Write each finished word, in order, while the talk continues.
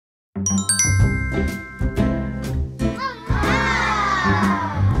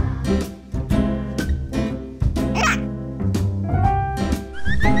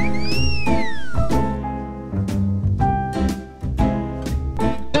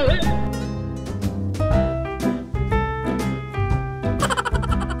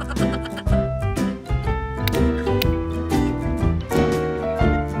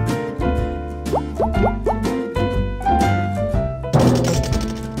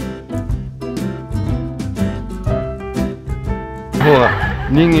方は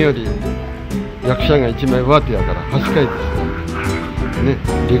人間より役者が一枚上手やから端かいですね。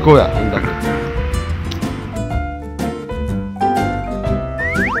利口や、あんだけ。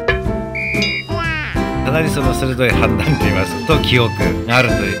かなりその鋭い判断といいますと、記憶がある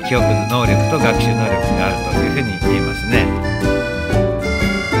という、記憶の能力と学習能力があるというふうに言えますね。